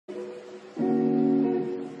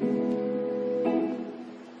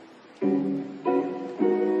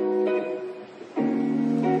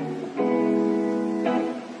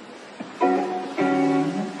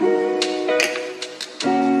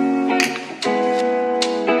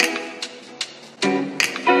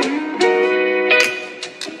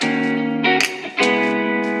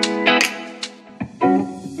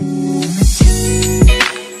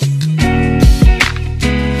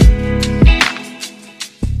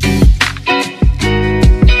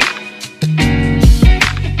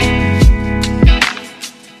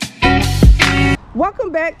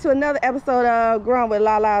Welcome back to another episode of Growing with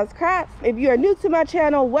Lalascrops. If you are new to my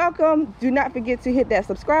channel, welcome. Do not forget to hit that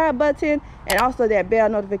subscribe button and also that bell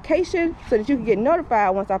notification so that you can get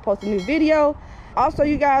notified once I post a new video. Also,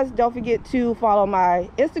 you guys, don't forget to follow my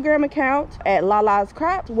Instagram account at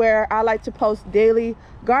Lalascrops, where I like to post daily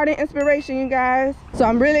garden inspiration, you guys. So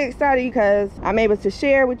I'm really excited because I'm able to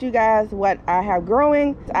share with you guys what I have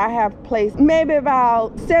growing. I have placed maybe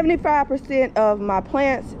about 75% of my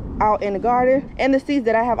plants out in the garden, and the seeds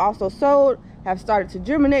that I have also sowed have started to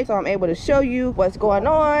germinate, so I'm able to show you what's going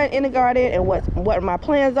on in the garden and what my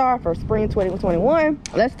plans are for spring 2021.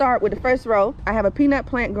 Let's start with the first row. I have a peanut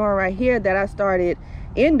plant growing right here that I started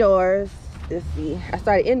indoors. Let's see, I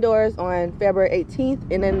started indoors on February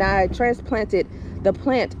 18th, and then I transplanted the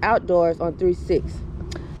plant outdoors on 3/6.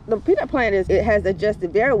 The peanut plant it has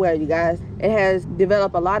adjusted very well, you guys. It has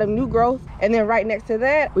developed a lot of new growth. And then right next to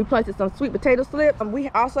that, we planted some sweet potato slips. We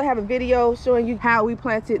also have a video showing you how we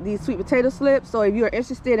planted these sweet potato slips. So if you're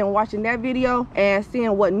interested in watching that video and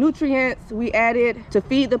seeing what nutrients we added to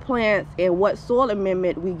feed the plants and what soil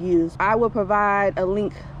amendment we used, I will provide a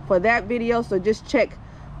link for that video. So just check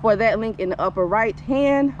for that link in the upper right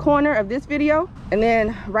hand corner of this video. And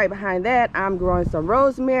then right behind that, I'm growing some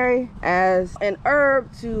rosemary as an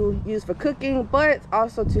herb to use for cooking, but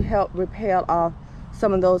also to help repel off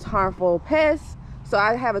some of those harmful pests. So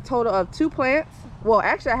I have a total of 2 plants. Well,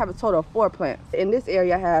 actually I have a total of 4 plants. In this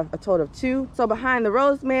area I have a total of 2. So behind the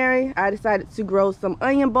rosemary, I decided to grow some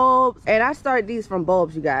onion bulbs, and I started these from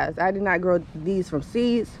bulbs, you guys. I did not grow these from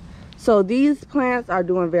seeds. So these plants are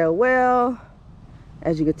doing very well.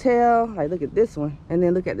 As you can tell, like, look at this one, and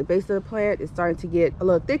then look at the base of the plant. It's starting to get a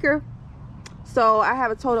little thicker. So I have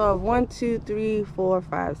a total of 1, 2, 3, 4,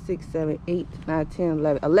 5, 6, 7, 8, 9,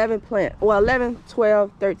 10, 11 plants. Well, 11, 12,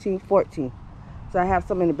 13, 14. So I have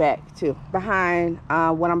some in the back too, behind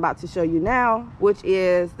what I'm about to show you now, which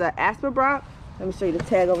is the asperbrock. Let me show you the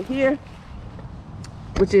tag over here,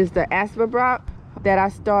 which is the asperbrock that I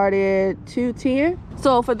started 210.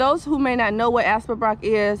 So for those who may not know what asperbrock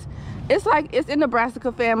is, it's in the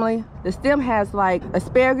brassica family. The stem has like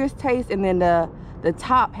asparagus taste, and then the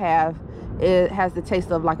top half, it has the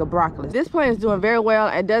taste of like a broccoli. This plant is doing very well.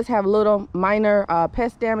 It does have little minor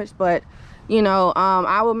pest damage, but you know,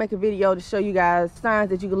 I will make a video to show you guys signs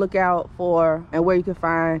that you can look out for and where you can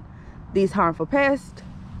find these harmful pests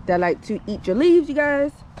that like to eat your leaves, you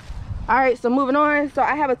guys. All right, so moving on. So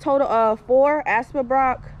I have a total of 4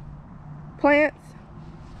 asperbrock plants.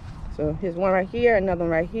 So here's one right here, another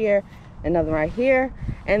one right here, another right here,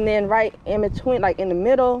 and then right in between, like in the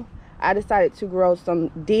middle, I decided to grow some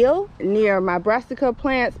dill near my brassica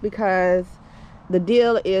plants because the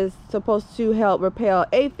dill is supposed to help repel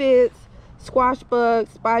aphids, squash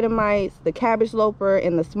bugs, spider mites, the cabbage loafer,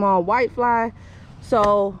 and the small whitefly.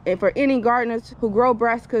 So, and for any gardeners who grow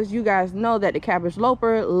brassicas, you guys know that the cabbage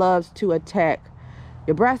loafer loves to attack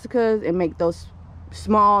your brassicas and make those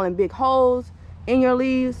small and big holes in your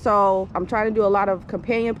leaves. So I'm trying to do a lot of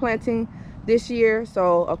companion planting this year.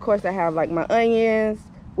 So of course I have like my onions,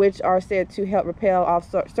 which are said to help repel off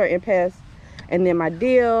certain pests, and then my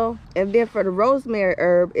dill. And then for the rosemary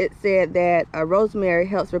herb, it said that rosemary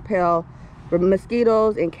helps repel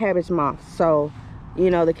mosquitoes and cabbage moths. So you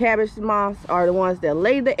know, the cabbage moths are the ones that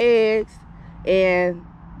lay the eggs, and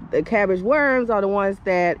the cabbage worms are the ones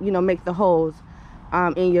that, you know, make the holes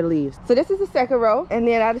in your leaves. So this is the second row, and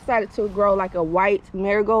then I decided to grow like a white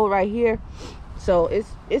marigold right here. So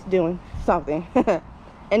it's doing something.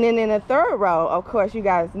 And then in the third row, of course, you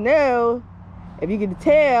guys know, if you can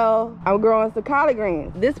tell, I'm growing some collard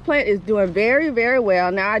greens. This plant is doing very, very well.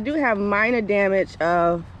 Now I do have minor damage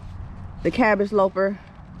of the cabbage loafer.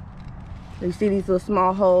 You see these little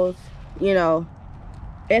small holes, you know,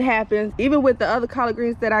 it happens. Even with the other collard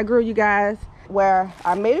greens that I grew, you guys, where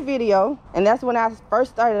I made a video, and that's when I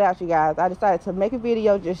first started out, you guys. I decided to make a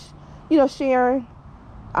video just, you know, sharing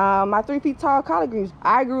my 3 feet tall collard greens.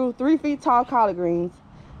 I grew 3 feet tall collard greens,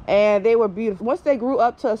 and they were beautiful. Once they grew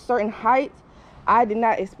up to a certain height, I did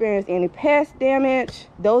not experience any pest damage.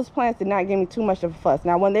 Those plants did not give me too much of a fuss.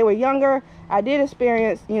 Now when they were younger, I did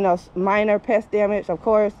experience, you know, minor pest damage, of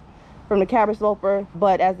course, from the cabbage loafer,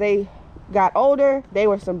 but as they got older, they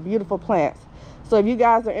were some beautiful plants. So if you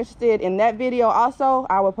guys are interested in that video also,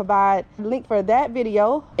 I will provide a link for that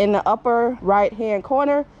video in the upper right hand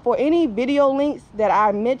corner. For any video links that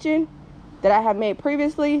I mentioned that I have made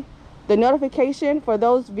previously, the notification for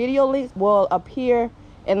those video links will appear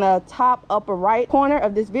in the top upper right corner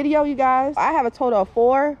of this video, you guys. I have a total of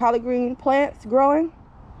 4 collard green plants growing,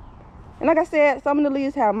 and like I said, some of the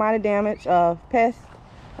leaves have minor damage of pests.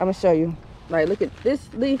 I'm gonna show you. Like, look at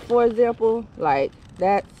this leaf, for example. Like,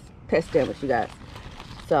 that's pest damage, you guys.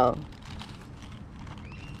 So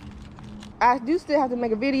I do still have to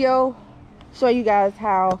make a video show you guys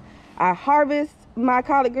how I harvest my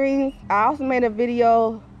collard greens. I also made a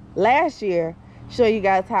video last year show you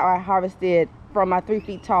guys how I harvested from my 3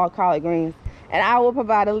 feet tall collard greens, and I will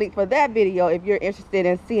provide a link for that video if you're interested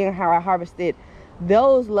in seeing how I harvested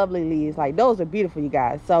those lovely leaves. Like, those are beautiful, you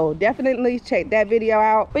guys. So definitely check that video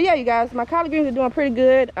out. But yeah, you guys, my collard greens are doing pretty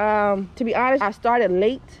good. To be honest, I started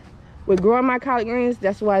late with growing my collard greens.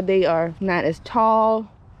 That's why they are not as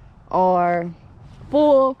tall or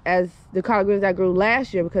full as the collard greens I grew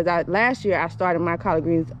last year, because last year I started my collard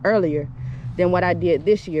greens earlier than what I did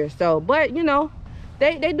this year. So, but you know,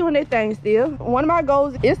 they doing their thing still. One of my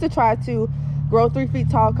goals is to try to grow 3 feet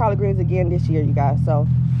tall collard greens again this year, you guys. So,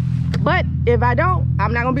 but if I don't,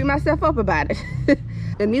 I'm not gonna beat myself up about it.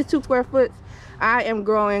 In these 2 square foot, I am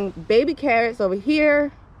growing baby carrots over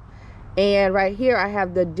here, and right here I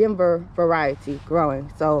have the Denver variety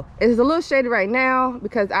growing. So it's a little shady right now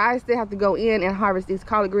because I still have to go in and harvest these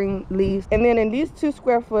collard green leaves. And then in these 2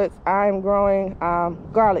 square foot, I'm growing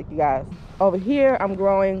garlic, you guys. Over here I'm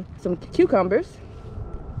growing some cucumbers.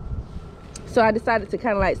 So I decided to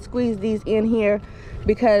kind of like squeeze these in here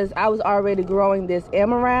because I was already growing this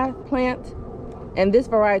amaranth plant, and this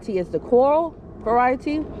variety is the coral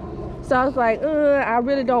variety. So I was like, I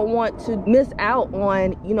really don't want to miss out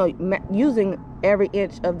on, you know, using every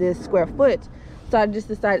inch of this square foot. So I just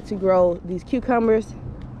decided to grow these cucumbers.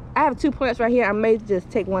 I have 2 plants right here. I may just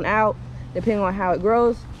take one out depending on how it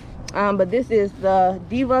grows. But this is the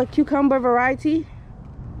Diva cucumber variety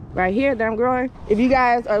right here that I'm growing. If you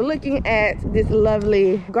guys are looking at this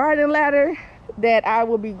lovely garden ladder that I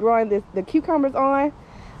will be growing the cucumbers on,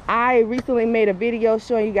 I recently made a video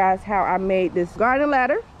showing you guys how I made this garden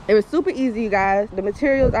ladder. It was super easy, you guys. The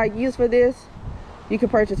materials I used for this, you can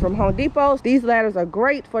purchase from Home Depot. These ladders are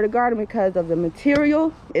great for the garden because of the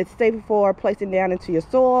material. It's safe for placing down into your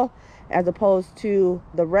soil, as opposed to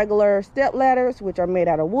the regular step ladders, which are made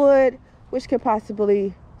out of wood, which can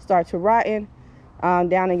possibly start to rotten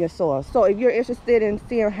down in your soil. So if you're interested in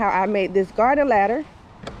seeing how I made this garden ladder,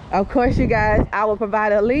 of course, you guys, I will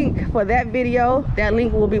provide a link for that video. That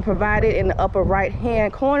link will be provided in the upper right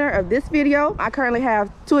hand corner of this video. I currently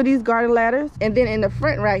have 2 of these garden ladders, and then in the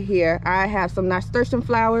front right here I have some nasturtium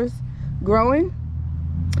flowers growing.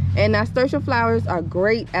 And nasturtium flowers are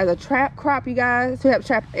great as a trap crop, you guys, to help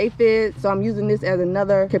trap aphids. So I'm using this as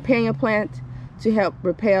another companion plant to help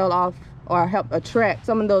repel off or help attract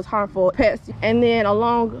some of those harmful pests. And then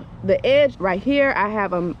along the edge right here I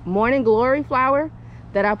have a morning glory flower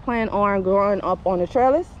that I plan on growing up on the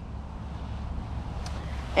trellis.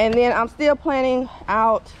 And then I'm still planning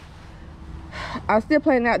out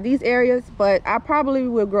these areas, but I probably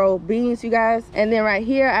will grow beans, you guys. And then right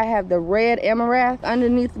here I have the red amaranth.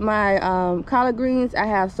 Underneath my collard greens I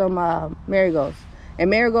have some marigolds, and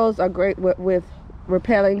marigolds are great with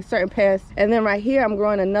repelling certain pests. And then right here I'm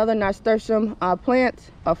growing another nasturtium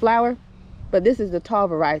plant, a flower, but this is the tall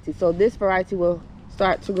variety. So this variety will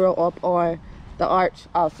start to grow up on the arch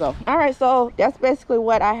also. All right, so that's basically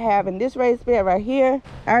what I have in this raised bed right here.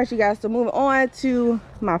 All right, you guys, so moving on to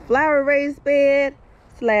my flower raised bed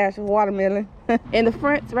slash watermelon. In the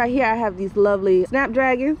front right here I have these lovely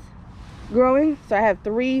snapdragons growing. So I have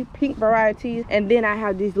 3 pink varieties, and then I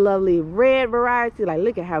have these lovely red varieties. Like,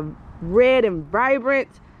 look at how red and vibrant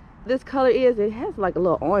this color is. It has like a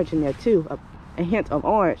little orange in there too, a hint of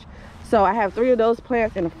orange. So I have 3 of those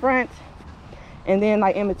plants in the front, and then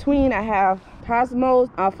like in between I have cosmos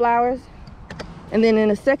flowers. And then in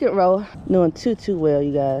the second row, doing too well,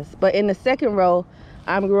 you guys, but in the second row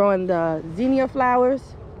I'm growing the zinnia flowers,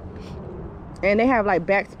 and they have like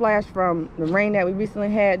backsplash from the rain that we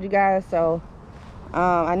recently had, you guys. So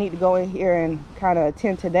I need to go in here and kind of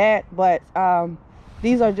attend to that. But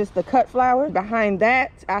these are just the cut flowers. Behind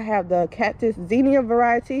that I have the cactus zinnia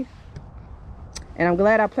variety, and I'm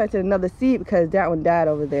glad I planted another seed because that one died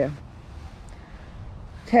over there.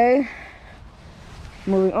 Okay,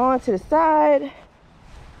 moving on to the side.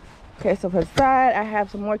 Okay, so for the side I have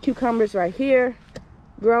some more cucumbers right here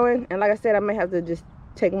growing, and like I said, I may have to just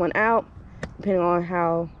take one out depending on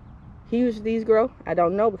how huge these grow. I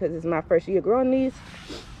don't know because it's my first year growing these.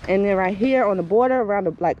 And then right here on the border around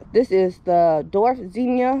the, like, this is the dwarf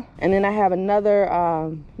zinnia, and then I have another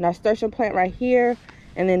nasturtium plant right here,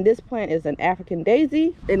 and then this plant is an African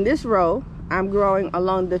daisy. In this row I'm growing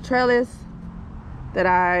along the trellis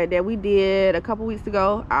that we did a couple weeks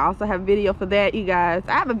ago. I also have a video for that, you guys.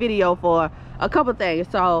 I have a video for a couple things.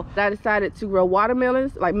 So I decided to grow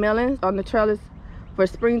watermelons, like melons, on the trellis for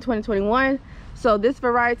spring 2021. So this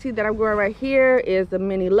variety that I'm growing right here is the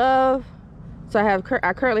Mini Love. So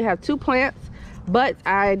I currently have 2 plants. But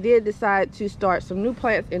I did decide to start some new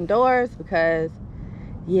plants indoors because,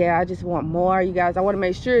 yeah, I just want more, you guys. I want to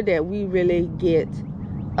make sure that we really get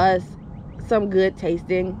us some good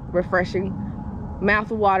tasting, refreshing,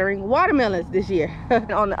 mouth-watering watermelons this year.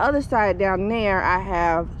 On the other side down there, I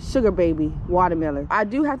have sugar baby watermelon. I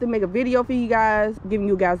do have to make a video for you guys, giving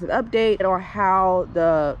you guys an update on how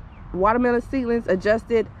the watermelon seedlings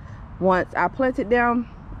adjusted once I planted them,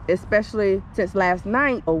 especially since last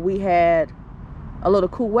night we had a little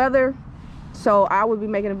cool weather. So I will be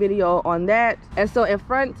making a video on that. And so in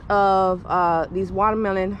front of these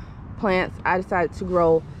watermelon plants, I decided to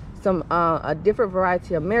grow some a different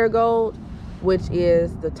variety of marigold, which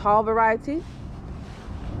is the tall variety.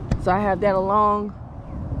 So I have that all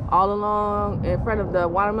along in front of the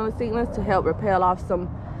watermelon seedlings to help repel off some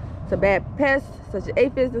bad pests such as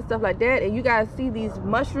aphids and stuff like that. And you guys see these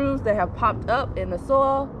mushrooms that have popped up in the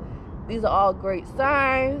soil. These are all great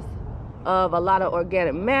signs of a lot of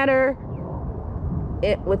organic matter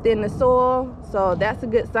within the soil, so that's a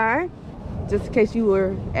good sign, just in case you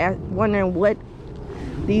were wondering what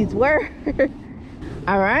these were.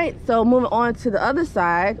 All right, so moving on to the other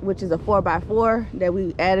side, which is a 4x4 that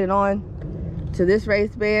we added on to this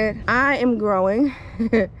raised bed. I am growing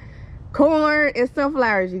corn and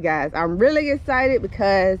sunflowers, you guys. I'm really excited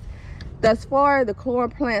because thus far the corn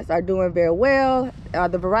plants are doing very well.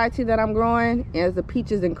 The variety that I'm growing is the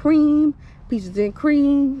peaches and cream.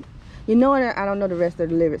 You know what? I don't know the rest of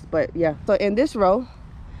the lyrics, but yeah. So in this row,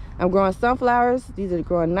 I'm growing sunflowers. These are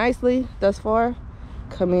growing nicely thus far.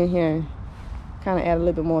 Come in here and kind of add a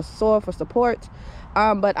little bit more soil for support.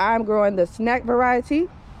 But I'm growing the snack variety.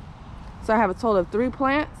 So I have a total of 3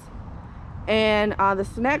 plants. And the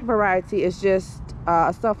snack variety is just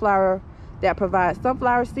a sunflower that provides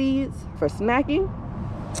sunflower seeds for snacking.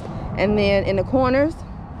 And then in the corners,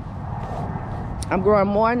 I'm growing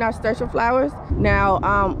more nasturtium flowers.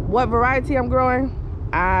 Now, what variety I'm growing,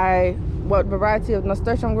 what variety of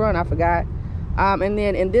nasturtium I'm growing, I forgot. And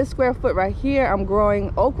then in this square foot right here, I'm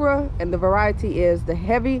growing okra, and the variety is the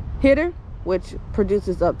heavy hitter, which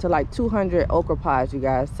produces up to like 200 okra pods, you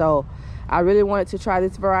guys. So I really wanted to try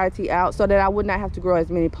this variety out so that I would not have to grow as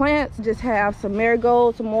many plants. Just have some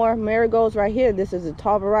marigolds, some more marigolds right here. This is a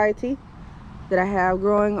tall variety that I have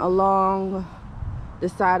growing along the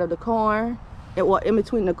side of the corn. In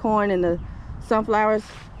between the corn and the sunflowers.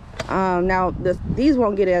 Now these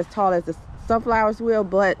won't get as tall as the sunflowers will,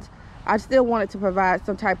 but I still wanted to provide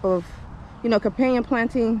some type of, you know, companion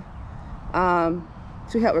planting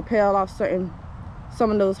to help repel off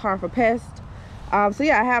some of those harmful pests. So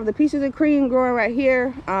yeah, I have the peaches and cream growing right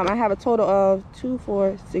here. I have a total of 2,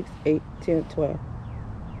 4, 6, 8, 10, 12.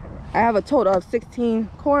 I have a total of 16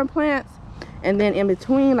 corn plants, and then in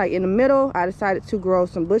between, like in the middle, I decided to grow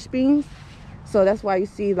some bush beans. So that's why you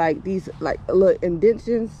see like these like little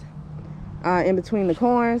indentions in between the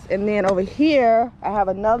corns. And then over here, I have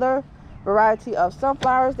another variety of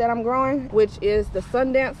sunflowers that I'm growing, which is the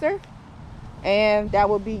Sun Dancer. And that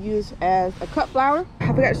will be used as a cut flower.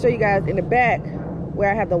 I forgot to show you guys in the back where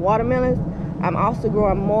I have the watermelons. I'm also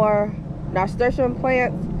growing more nasturtium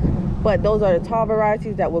plants, but those are the tall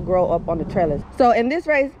varieties that will grow up on the trellis. So in this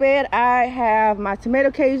raised bed, I have my tomato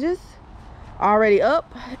cages already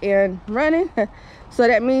up and running. So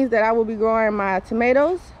that means that I will be growing my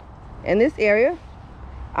tomatoes in this area,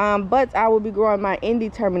 but I will be growing my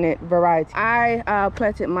indeterminate variety. I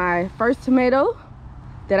planted my first tomato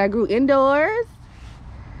that I grew indoors.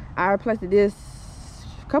 I planted this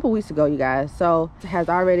a couple weeks ago, you guys, so it has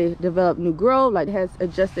already developed new growth, like it has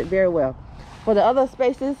adjusted very well. For the other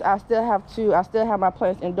spaces, I still have my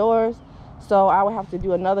plants indoors, so I will have to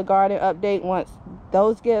do another garden update once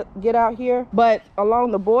those get out here. But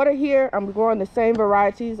along the border here, I'm growing the same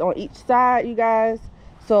varieties on each side, you guys.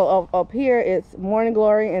 So up here it's morning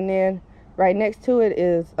glory, and then right next to it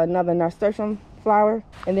is another nasturtium flower,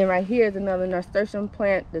 and then right here is another nasturtium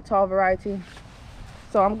plant, the tall variety.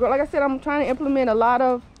 So like I said, I'm trying to implement a lot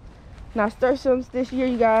of nasturtiums this year,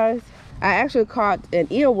 you guys. I actually caught an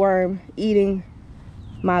earworm eating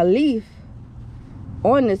my leaf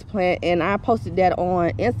on this plant, and I posted that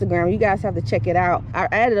on Instagram. You guys have to check it out. I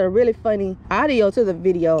added a really funny audio to the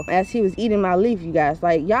video as he was eating my leaf, you guys.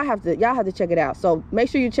 Like, y'all have to check it out. So make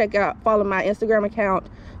sure you follow my Instagram account,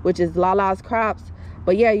 which is Lalascrops.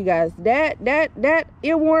 But yeah, you guys, that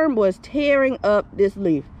earworm was tearing up this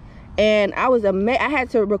leaf, and I was amazed. I had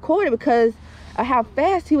to record it because of how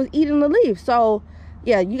fast he was eating the leaf. So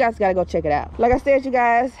yeah, you guys gotta go check it out. Like I said, you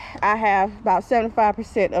guys, I have about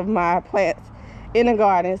 75% of my plants in the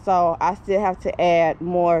garden, so I still have to add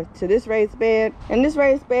more to this raised bed. And this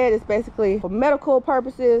raised bed is basically for medical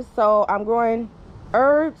purposes, so I'm growing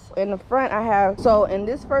herbs. In the front I have, so in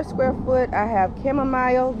this first square foot I have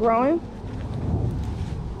chamomile growing.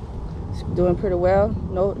 It's doing pretty well.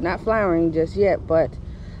 No, not flowering just yet, but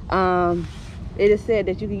it is said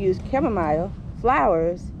that you can use chamomile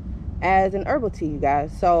flowers as an herbal tea, you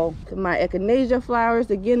guys. So my echinacea flowers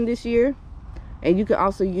again this year, and you can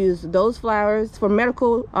also use those flowers for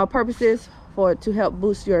medical purposes to help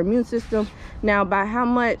boost your immune system. Now by how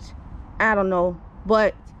much, I don't know,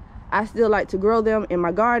 but I still like to grow them in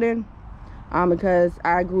my garden because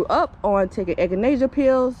I grew up on taking echinacea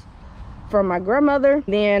pills from my grandmother.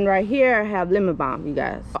 Then right here I have lemon balm, you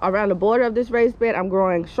guys. Around the border of this raised bed I'm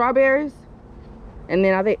growing strawberries, and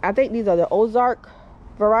then I think these are the Ozark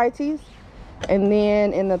varieties. And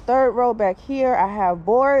then in the third row back here I have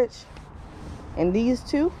borage and these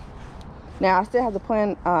two. Now I still have to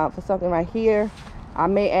plan for something right here. I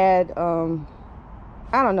may add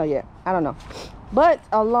I don't know yet, I don't know. But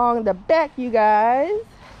along the back, you guys,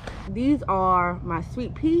 these are my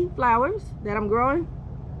sweet pea flowers that I'm growing.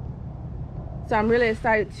 So I'm really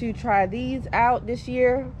excited to try these out this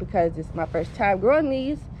year because it's my first time growing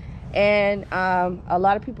these. And a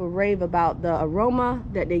lot of people rave about the aroma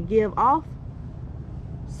that they give off.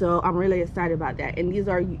 So I'm really excited about that. And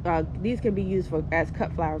these can be used as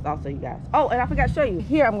cut flowers also, you guys. Oh, and I forgot to show you.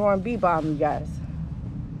 Here I'm growing bee balm, you guys.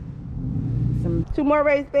 Two more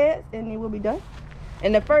raised beds and then we'll be done.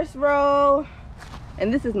 In the first row,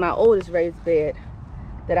 and this is my oldest raised bed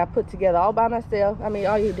that I put together all by myself. I mean,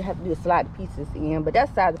 all you have to do is slide the pieces in, but that's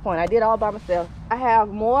beside the point. I did all by myself. I have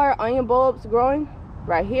more onion bulbs growing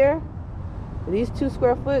right here. These 2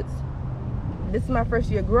 square foot. This is my first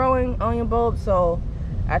year growing onion bulbs, so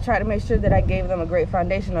I try to make sure that I gave them a great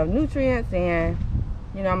foundation of nutrients, and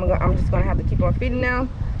you know, I'm just gonna have to keep on feeding them.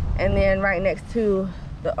 And then right next to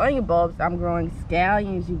the onion bulbs I'm growing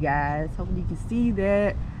scallions, you guys. Hopefully you can see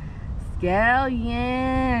that.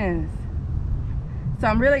 Scallions. So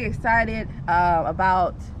I'm really excited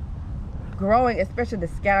about growing, especially the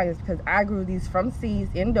scallions, because I grew these from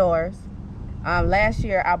seeds indoors. Last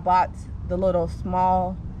year I bought the little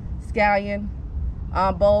small scallion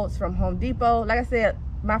bulbs from Home Depot. Like I said,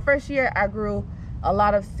 my first year I grew a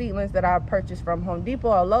lot of seedlings that I purchased from Home Depot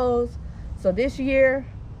or Lowe's. So this year,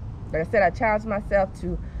 like I said, I challenged myself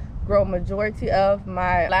to grow majority of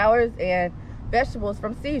my flowers and vegetables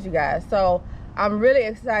from seeds, you guys. So I'm really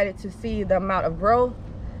excited to see the amount of growth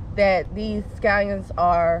that these scallions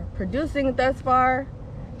are producing thus far.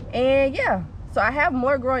 And yeah, so I have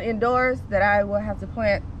more growing indoors that I will have to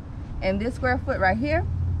plant in this square foot right here.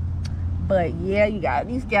 But yeah, you guys,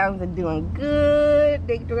 these scallions are doing good.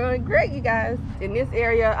 They're doing great, you guys. In this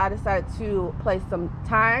area I decided to place some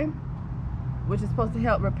thyme, which is supposed to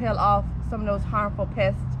help repel off some of those harmful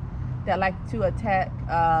pests that like to attack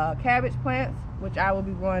cabbage plants, which I will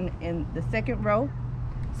be growing in the second row.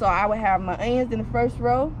 So I will have my onions in the first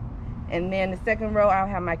row, and then the second row I'll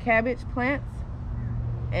have my cabbage plants,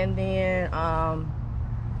 and then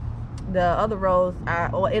the other rows,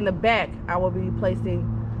 or in the back, I will be placing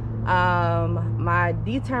my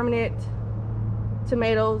determinate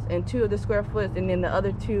tomatoes in 2 of the square foot, and then the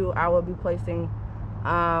other 2 I will be placing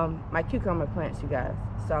my cucumber plants, you guys.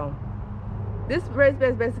 So this raised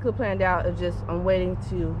bed is basically planned out. It's just I'm waiting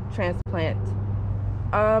to transplant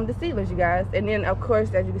the seedlings, you guys. And then of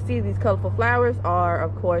course, as you can see, these colorful flowers are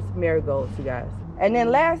of course marigolds, you guys. And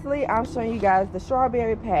then lastly, I'm showing you guys the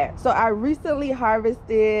strawberry patch. So I recently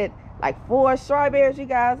harvested like 4 strawberries, you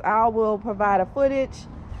guys. I will provide a footage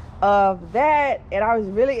of that, and I was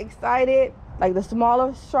really excited. Like the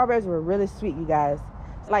smaller strawberries were really sweet, you guys.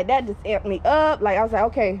 Like that just amped me up. Like I was like,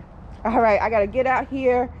 okay, all right, I gotta get out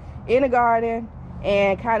here in the garden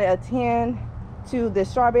and kind of attend to the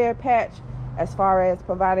strawberry patch as far as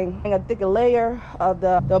providing a thicker layer of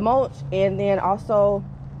the mulch, and then also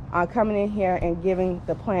coming in here and giving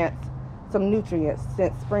the plants some nutrients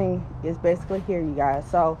since spring is basically here, you guys.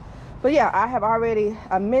 So but yeah, I have already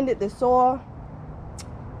amended the soil,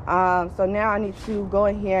 so now I need to go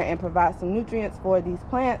in here and provide some nutrients for these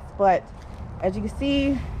plants. But as you can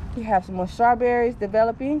see, we have some more strawberries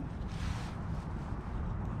developing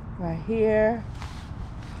right here.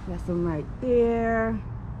 Got some right there,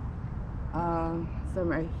 some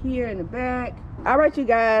right here in the back. All right, you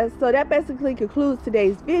guys, so that basically concludes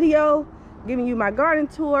today's video, giving you my garden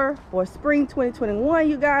tour for spring 2021,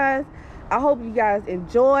 you guys. I hope you guys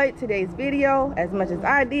enjoyed today's video as much as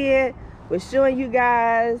I did, with showing you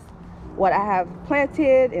guys what I have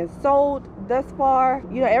planted and sold thus far.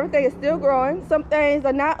 You know, everything is still growing. Some things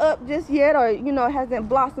are not up just yet, or you know, it hasn't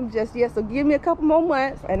blossomed just yet. So give me a couple more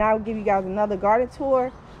months and I'll give you guys another garden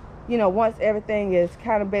tour you know, once everything is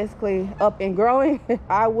kind of basically up and growing,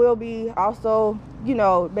 I will be also, you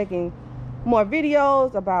know, making more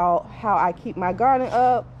videos about how I keep my garden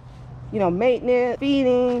up, you know, maintenance,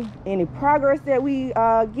 feeding, any progress that we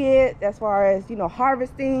get as far as, you know,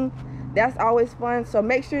 harvesting. That's always fun. So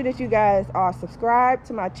make sure that you guys are subscribed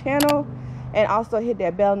to my channel and also hit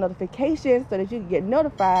that bell notification so that you can get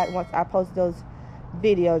notified once I post those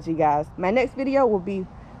videos, you guys. My next video will be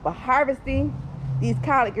for harvesting these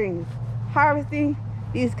collard greens. Harvesting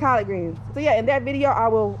these collard greens. So yeah, in that video, I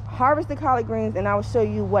will harvest the collard greens and I will show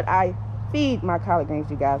you what I feed my collard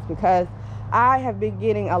greens, you guys, because I have been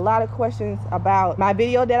getting a lot of questions about my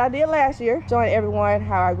video that I did last year, showing everyone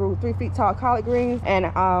how I grew 3 feet tall collard greens, and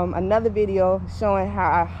another video showing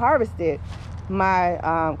how I harvested my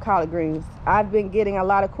collard greens. I've been getting a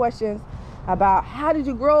lot of questions about how did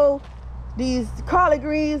you grow these collard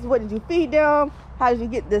greens, what did you feed them, how did you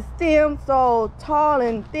get the stem so tall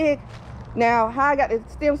and thick. Now, how I got the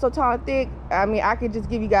stem so tall and thick, I mean, I could just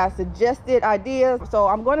give you guys suggested ideas. So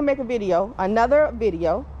I'm going to make a video, another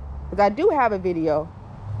video, because I do have a video,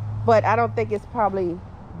 but I don't think it's probably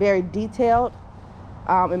very detailed,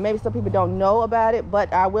 and maybe some people don't know about it,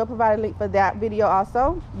 but I will provide a link for that video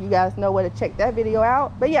also. You guys know where to check that video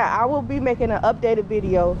out. But yeah, I will be making an updated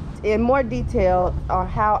video in more detail on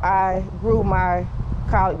how I grew my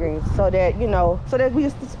collard greens, so that, you know, so that we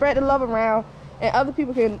can spread the love around and other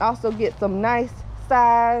people can also get some nice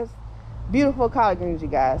size, beautiful collard greens, you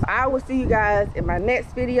guys. I will see you guys in my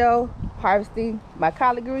next video, harvesting my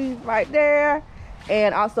collard greens right there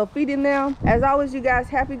and also feeding them. As always, you guys,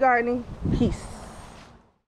 happy gardening. Peace.